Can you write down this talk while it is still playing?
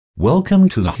Welcome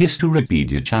to the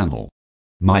Historypedia channel.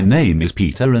 My name is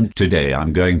Peter and today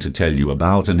I'm going to tell you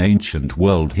about an ancient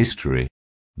world history.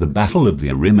 The Battle of the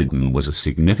Eurymedon was a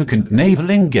significant naval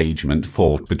engagement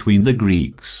fought between the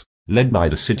Greeks, led by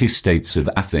the city-states of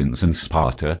Athens and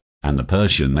Sparta, and the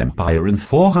Persian Empire in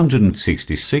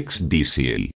 466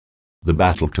 BCE. The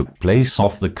battle took place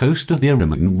off the coast of the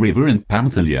Eurymedon River in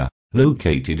Pamphylia,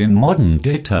 located in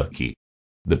modern-day Turkey.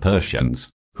 The Persians,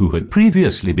 who had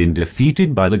previously been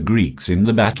defeated by the Greeks in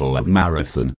the Battle of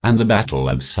Marathon and the Battle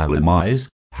of Salamis,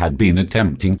 had been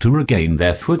attempting to regain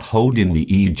their foothold in the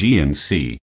Aegean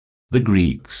Sea. The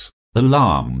Greeks,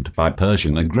 alarmed by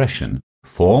Persian aggression,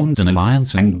 formed an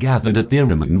alliance and gathered at the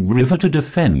Eurymedon River to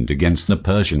defend against the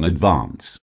Persian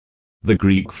advance. The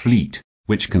Greek fleet,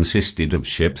 which consisted of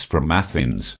ships from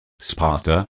Athens,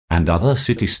 Sparta, and other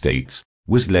city-states,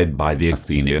 was led by the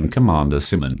Athenian commander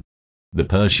Cimon. The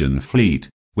Persian fleet,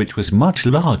 which was much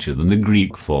larger than the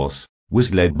Greek force,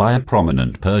 was led by a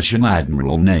prominent Persian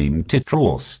admiral named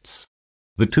Tithraustes.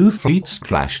 The two fleets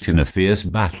clashed in a fierce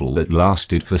battle that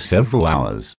lasted for several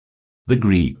hours. The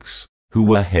Greeks, who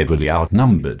were heavily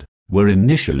outnumbered, were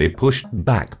initially pushed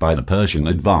back by the Persian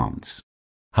advance.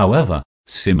 However,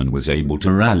 Cimon was able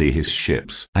to rally his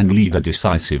ships and lead a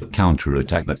decisive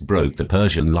counterattack that broke the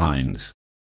Persian lines.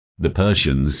 The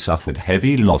Persians suffered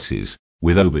heavy losses,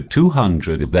 with over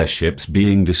 200 of their ships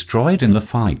being destroyed in the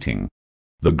fighting.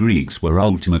 The Greeks were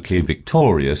ultimately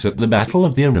victorious at the Battle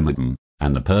of the Eurymedon,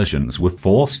 and the Persians were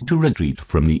forced to retreat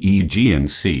from the Aegean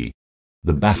Sea.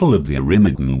 The Battle of the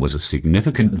Eurymedon was a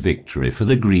significant victory for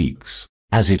the Greeks,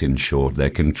 as it ensured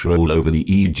their control over the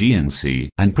Aegean Sea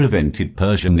and prevented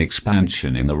Persian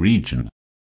expansion in the region.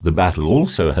 The battle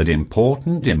also had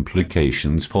important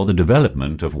implications for the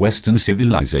development of Western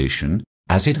civilization,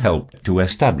 as it helped to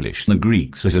establish the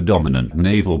Greeks as a dominant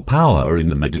naval power in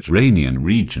the Mediterranean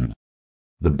region.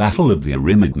 The Battle of the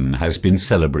Eurymedon has been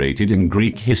celebrated in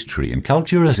Greek history and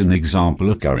culture as an example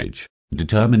of courage,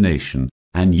 determination,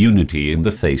 and unity in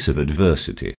the face of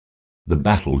adversity. The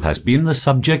battle has been the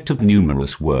subject of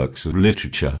numerous works of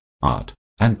literature, art,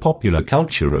 and popular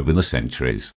culture over the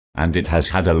centuries, and it has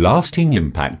had a lasting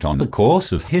impact on the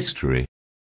course of history.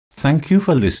 Thank you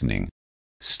for listening.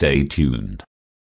 Stay tuned.